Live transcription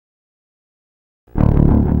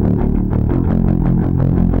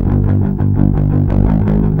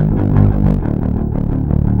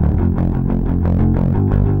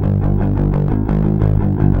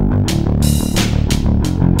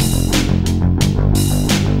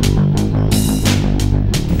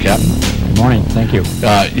Captain. Good morning. Thank you.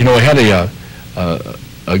 You know, I had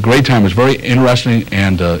a great time. It was very interesting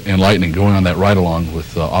and enlightening going on that ride-along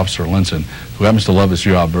with Officer Linson, who happens to love his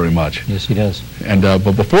job very much. Yes, he does. And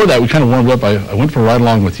but before that, we kind of warmed up. I went for a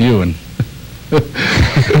ride-along with you, and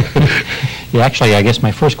Yeah, actually, I guess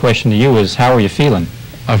my first question to you is, how are you feeling?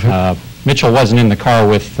 Mitchell wasn't in the car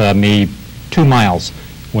with me 2 miles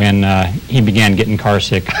when he began getting car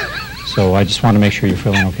sick. So I just want to make sure you're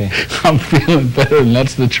feeling okay. I'm feeling better, and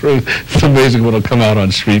that's the truth. It's amazing what'll come out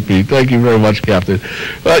on Street Beat. Thank you very much, Captain.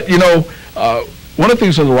 But, you know, one of the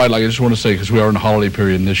things on the ride, like I just want to say, because we are in the holiday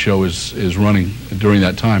period and this show is running during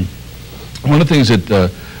that time, one of the things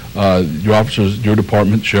that your officers, your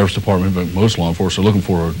department, Sheriff's Department, but most law enforcement are looking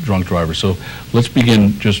for are drunk drivers. So let's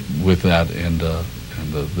begin just with that and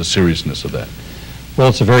the seriousness of that. Well,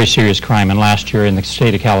 it's a very serious crime, and last year in the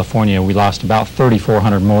state of California, we lost about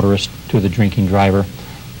 3,400 motorists to the drinking driver,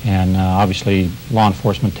 and obviously law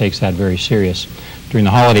enforcement takes that very serious. During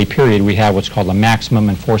the holiday period, we have what's called a maximum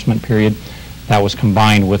enforcement period. That was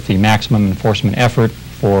combined with the maximum enforcement effort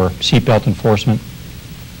for seatbelt enforcement.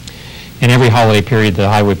 In every holiday period, the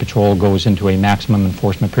Highway Patrol goes into a maximum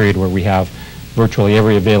enforcement period where we have virtually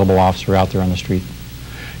every available officer out there on the street.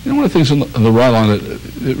 You know, one of the things on the ride-along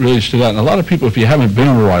that really stood out, and a lot of people, if you haven't been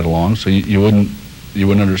on a ride-along, so you wouldn't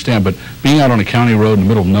understand, but being out on a county road in the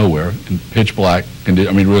middle of nowhere, in pitch black, I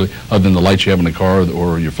mean, really, other than the lights you have in the car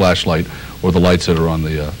or your flashlight or the lights that are on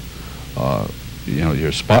the, you know,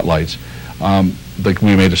 your spotlights, like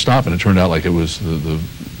we made a stop, and it turned out like it was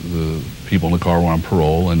the people in the car were on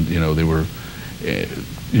parole, and, you know, they were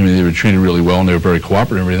treated really well, and they were very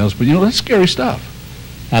cooperative and everything else, but, you know, that's scary stuff.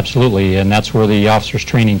 Absolutely, and that's where the officer's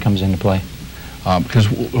training comes into play. Because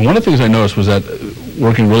one of the things I noticed was that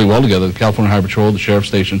working really well together, the California Highway Patrol, the Sheriff's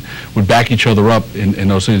Station, would back each other up in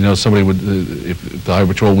those things. You know, somebody would, if the Highway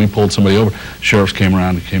Patrol, we pulled somebody over, sheriffs came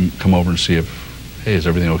around and come over and see if, hey, is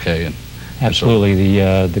everything okay? And absolutely,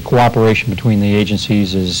 the cooperation between the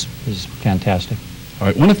agencies is fantastic. All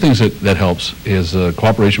right, one of the things that helps is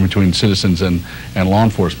cooperation between citizens and law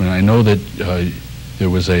enforcement. I know that there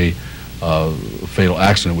was a fatal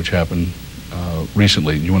accident which happened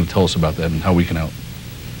recently. You want to tell us about that and how we can help?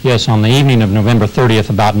 Yes, on the evening of November 30th,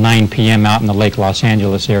 about 9 p.m. out in the Lake Los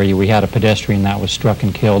Angeles area, we had a pedestrian that was struck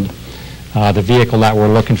and killed. The vehicle that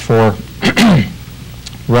we're looking for,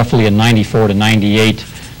 roughly a 94 to 98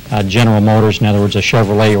 General Motors, in other words, a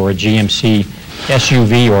Chevrolet or a GMC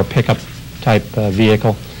SUV or pickup type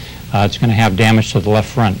vehicle. It's going to have damage to the left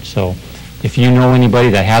front. So if you know anybody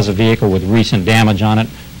that has a vehicle with recent damage on it,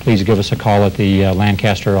 please give us a call at the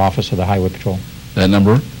Lancaster office of the Highway Patrol. That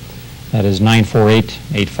number? That is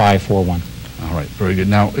 948-8541. All right, very good.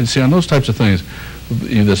 Now, see, on those types of things,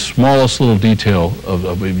 the smallest little detail of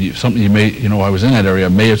something you may, you know, I was in that area, I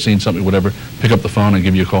may have seen something, whatever, pick up the phone and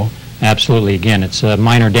give you a call? Absolutely. Again, it's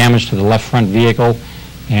minor damage to the left front vehicle,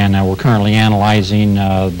 and we're currently analyzing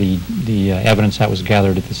the evidence that was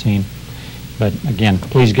gathered at the scene. But again,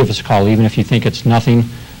 please give us a call, even if you think it's nothing.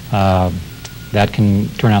 That can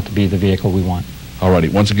turn out to be the vehicle we want. All righty.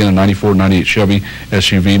 Once again, a 94, 98 Chevy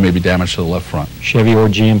SUV may be damaged to the left front. Chevy or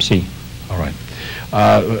GMC. All right.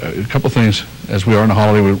 A couple things. As we are in the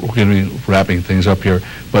holiday, we're going to be wrapping things up here.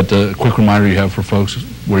 But a quick reminder you have for folks,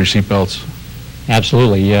 wear your seatbelts.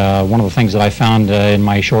 Absolutely. One of the things that I found in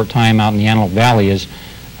my short time out in the Antelope Valley is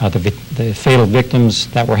the fatal victims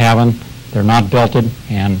that we're having, they're not belted,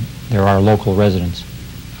 and they're our local residents.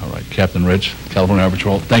 All right, Captain Rich, California Highway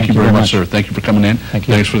Patrol. Thank you very much, sir. Thank you for coming in. Thank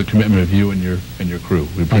you. Thanks for the commitment of you and your crew.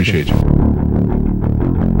 We appreciate you.